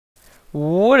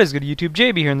What is good, YouTube?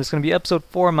 JB here, and this is going to be episode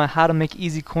 4 of my How to Make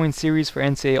Easy Coins series for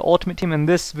NCAA Ultimate Team. In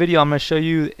this video, I'm going to show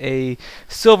you a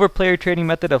silver player trading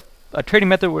method, a trading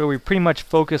method where we pretty much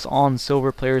focus on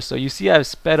silver players. So you see I've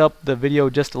sped up the video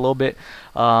just a little bit,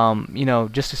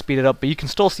 just to speed it up, but you can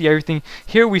still see everything.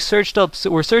 Here we're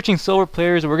searching silver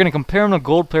players. We're going to compare them to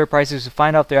gold player prices to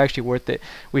find out if they're actually worth it.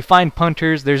 We find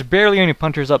punters. There's barely any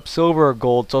punters up, silver or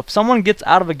gold. So if someone gets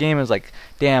out of a game and is like,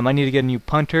 damn, I need to get a new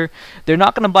punter, they're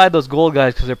not going to buy those gold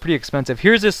guys because they're pretty expensive.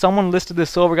 Here's this, someone listed this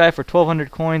silver guy for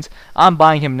 1,200 coins. I'm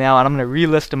buying him now, and I'm going to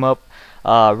relist him up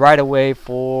right away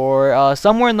for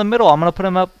somewhere in the middle. I'm going to put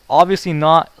him up, obviously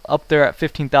not up there at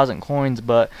 15,000 coins,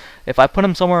 but if I put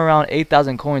him somewhere around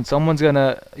 8,000 coins, someone's going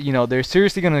to, they're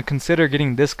seriously going to consider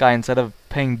getting this guy instead of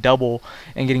paying double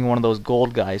and getting one of those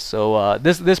gold guys. So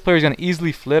this player is going to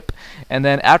easily flip, and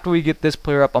then after we get this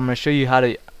player up, I'm going to show you how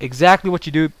to exactly what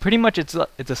you do. Pretty much it's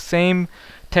the same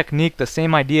technique, the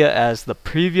same idea as the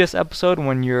previous episode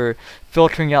when you're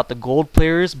filtering out the gold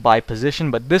players by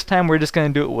position, but this time we're just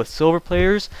going to do it with silver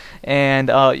players, and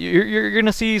you're going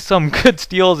to see some good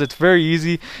steals. It's very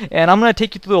easy, and I'm going to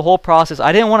take you through the whole process.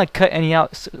 I didn't want to cut any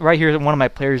out. Right here, one of my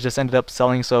players just ended up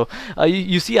selling, so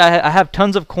you see I have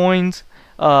tons of coins.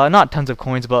 Not tons of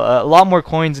coins, but a lot more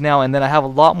coins now, and then I have a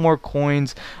lot more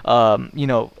coins,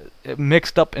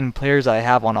 mixed up in players I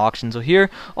have on auction. So here,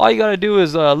 all you gotta do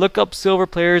is look up silver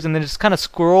players, and then just kind of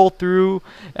scroll through,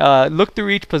 look through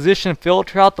each position,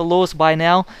 filter out the lowest buy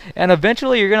now, and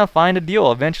eventually you're gonna find a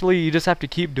deal. Eventually, you just have to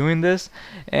keep doing this,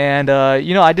 and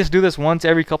I just do this once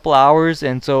every couple hours,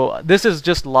 and so this is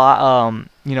just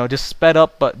just sped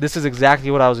up, but this is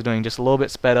exactly what I was doing, just a little bit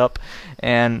sped up.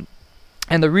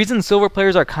 And the reason silver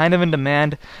players are kind of in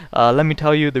demand, let me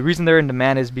tell you, the reason they're in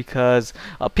demand is because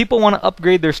people want to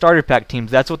upgrade their starter pack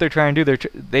teams. That's what they're trying to do.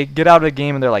 They get out of the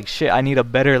game and they're like, shit, I need a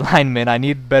better lineman. I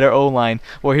need better O-line.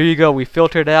 Well, here you go. We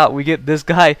filtered it out. We get this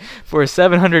guy for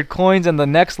 700 coins, and the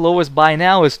next lowest buy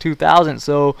now is 2,000.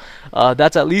 So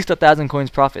that's at least 1,000 coins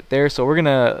profit there. So we're going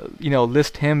to,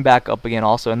 list him back up again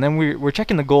also. And then we're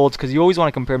checking the golds because you always want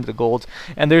to compare them to the golds.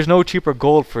 And there's no cheaper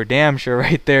gold for damn sure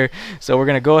right there. So we're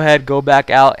going to go ahead, go back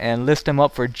out and list him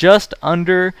up for just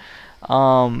under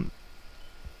the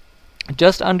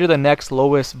next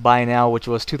lowest buy now, which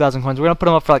was 2,000 coins. We're gonna put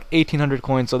him up for like 1,800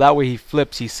 coins, so that way he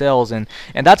flips, he sells, and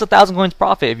that's 1,000 coins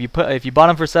profit. If you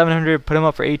bought him for 700, put him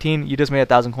up for 18, you just made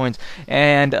 1,000 coins.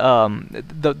 And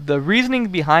the reasoning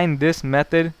behind this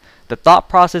method, the thought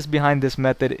process behind this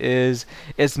method is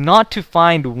not to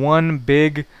find one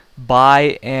big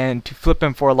buy and to flip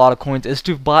them for a lot of coins. It's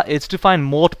to find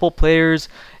multiple players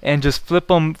and just flip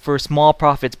them for small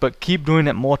profits, but keep doing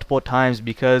it multiple times,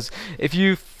 because if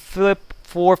you flip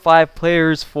 4 or 5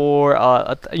 players for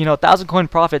 1,000 coin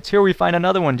profits, here we find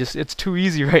another one. Just it's too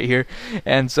easy right here.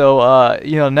 And so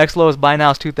next lowest buy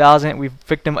now is 2,000. We've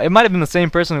picked him. It might have been the same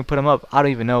person who put him up. I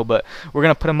don't even know, but we're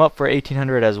gonna put him up for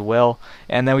 1,800 as well.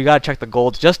 And then we gotta check the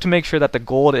golds just to make sure that the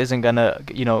gold isn't gonna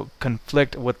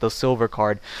conflict with the silver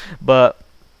card. But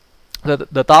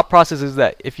the thought process is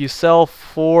that if you sell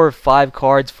 4 or 5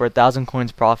 cards for 1,000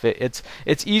 coins profit, it's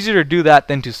easier to do that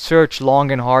than to search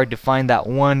long and hard to find that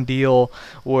one deal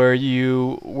where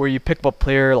you pick up a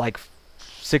player like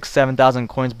 6,000-7,000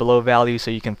 coins below value so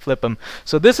you can flip them.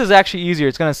 So this is actually easier.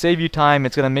 It's going to save you time.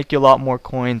 It's going to make you a lot more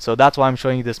coins. So that's why I'm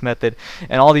showing you this method.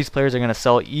 And all these players are going to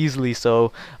sell easily.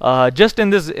 So just in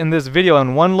this video,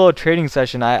 in one little trading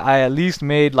session, I at least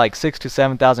made like 6,000 to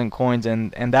 7,000 coins,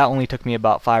 and that only took me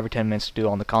about 5 or 10 minutes to do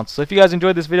on the console. So if you guys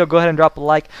enjoyed this video, go ahead and drop a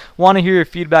like. Want to hear your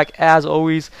feedback as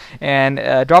always,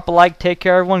 and drop a like. Take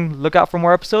care, everyone. Look out for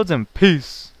more episodes, and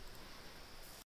peace.